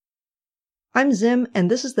I'm Zim,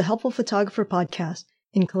 and this is the Helpful Photographer Podcast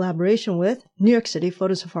in collaboration with New York City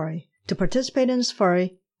Photo Safari. To participate in a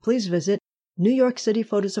safari, please visit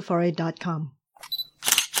newyorkcityphotosafari.com.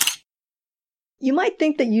 You might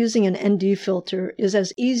think that using an ND filter is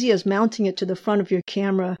as easy as mounting it to the front of your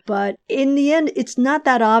camera, but in the end, it's not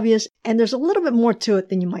that obvious, and there's a little bit more to it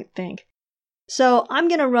than you might think. So I'm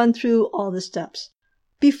going to run through all the steps.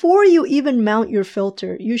 Before you even mount your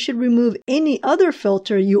filter, you should remove any other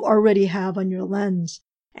filter you already have on your lens.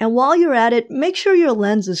 And while you're at it, make sure your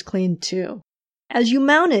lens is clean too. As you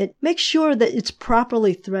mount it, make sure that it's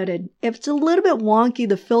properly threaded. If it's a little bit wonky,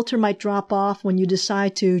 the filter might drop off when you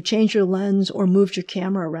decide to change your lens or move your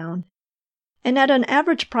camera around. And at an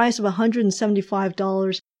average price of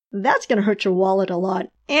 $175, that's going to hurt your wallet a lot,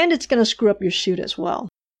 and it's going to screw up your shoot as well.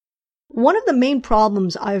 One of the main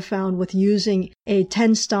problems I've found with using a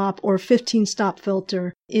 10-stop or 15-stop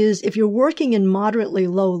filter is if you're working in moderately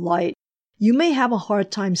low light, you may have a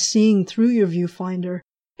hard time seeing through your viewfinder,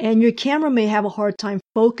 and your camera may have a hard time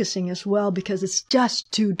focusing as well because it's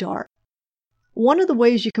just too dark. One of the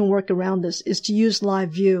ways you can work around this is to use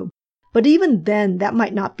live view, but even then that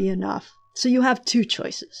might not be enough, so you have two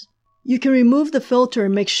choices. You can remove the filter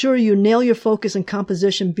and make sure you nail your focus and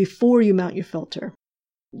composition before you mount your filter.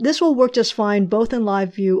 This will work just fine both in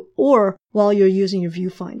live view or while you're using your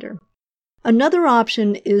viewfinder. Another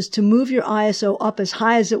option is to move your ISO up as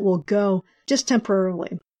high as it will go, just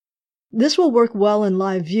temporarily. This will work well in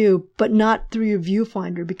live view, but not through your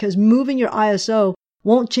viewfinder because moving your ISO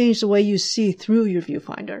won't change the way you see through your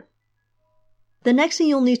viewfinder. The next thing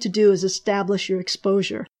you'll need to do is establish your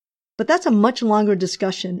exposure, but that's a much longer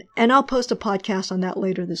discussion, and I'll post a podcast on that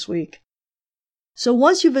later this week. So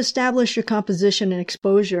once you've established your composition and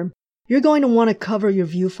exposure, you're going to want to cover your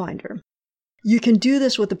viewfinder. You can do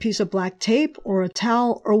this with a piece of black tape or a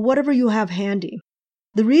towel or whatever you have handy.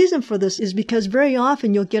 The reason for this is because very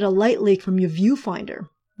often you'll get a light leak from your viewfinder.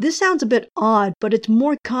 This sounds a bit odd, but it's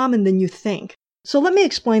more common than you think. So let me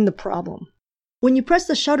explain the problem. When you press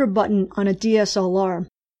the shutter button on a DSLR,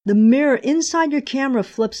 the mirror inside your camera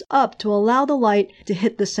flips up to allow the light to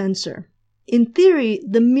hit the sensor. In theory,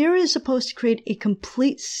 the mirror is supposed to create a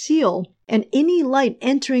complete seal, and any light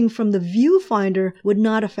entering from the viewfinder would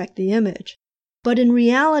not affect the image. But in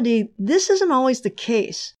reality, this isn't always the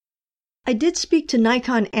case. I did speak to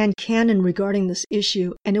Nikon and Canon regarding this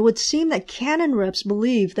issue, and it would seem that Canon reps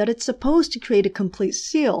believe that it's supposed to create a complete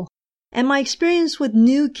seal. And my experience with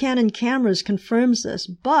new Canon cameras confirms this,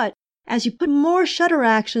 but as you put more shutter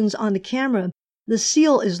actions on the camera, the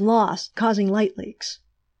seal is lost, causing light leaks.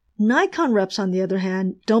 Nikon reps, on the other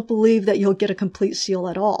hand, don't believe that you'll get a complete seal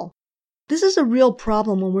at all. This is a real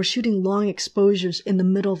problem when we're shooting long exposures in the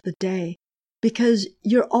middle of the day, because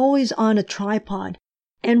you're always on a tripod,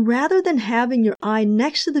 and rather than having your eye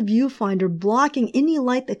next to the viewfinder blocking any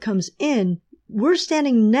light that comes in, we're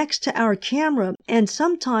standing next to our camera and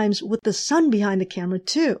sometimes with the sun behind the camera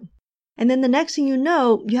too. And then the next thing you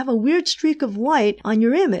know, you have a weird streak of light on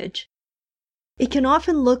your image. It can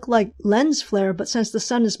often look like lens flare, but since the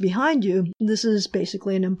sun is behind you, this is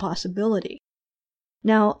basically an impossibility.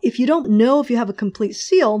 Now, if you don't know if you have a complete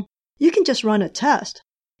seal, you can just run a test.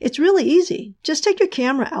 It's really easy. Just take your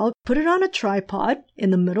camera out, put it on a tripod in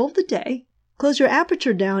the middle of the day, close your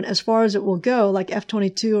aperture down as far as it will go, like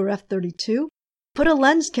f/22 or f/32, put a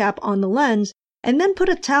lens cap on the lens, and then put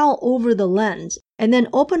a towel over the lens, and then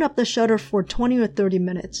open up the shutter for 20 or 30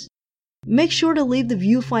 minutes. Make sure to leave the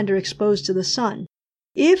viewfinder exposed to the sun.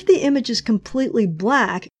 If the image is completely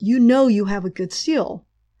black, you know you have a good seal.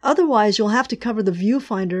 Otherwise, you'll have to cover the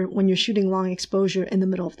viewfinder when you're shooting long exposure in the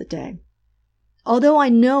middle of the day. Although I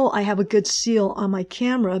know I have a good seal on my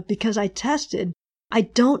camera because I tested, I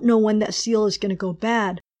don't know when that seal is going to go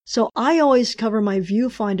bad, so I always cover my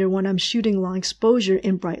viewfinder when I'm shooting long exposure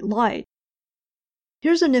in bright light.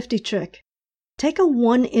 Here's a nifty trick. Take a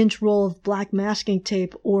 1-inch roll of black masking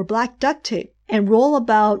tape or black duct tape and roll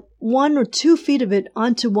about 1 or 2 feet of it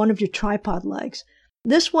onto one of your tripod legs.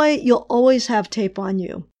 This way, you'll always have tape on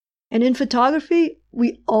you. And in photography,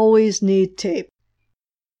 we always need tape.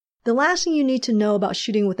 The last thing you need to know about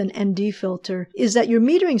shooting with an ND filter is that your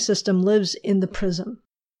metering system lives in the prism.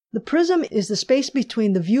 The prism is the space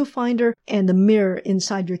between the viewfinder and the mirror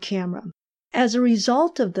inside your camera. As a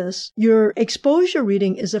result of this, your exposure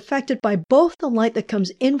reading is affected by both the light that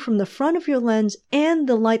comes in from the front of your lens and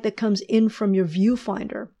the light that comes in from your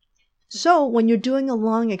viewfinder. So when you're doing a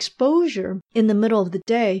long exposure in the middle of the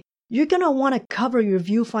day, you're going to want to cover your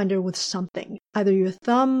viewfinder with something, either your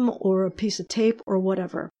thumb or a piece of tape or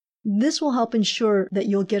whatever. This will help ensure that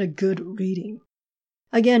you'll get a good reading.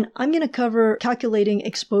 Again, I'm going to cover calculating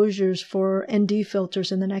exposures for ND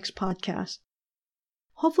filters in the next podcast.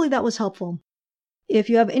 Hopefully that was helpful. If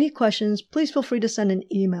you have any questions, please feel free to send an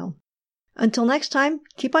email. Until next time,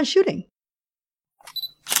 keep on shooting.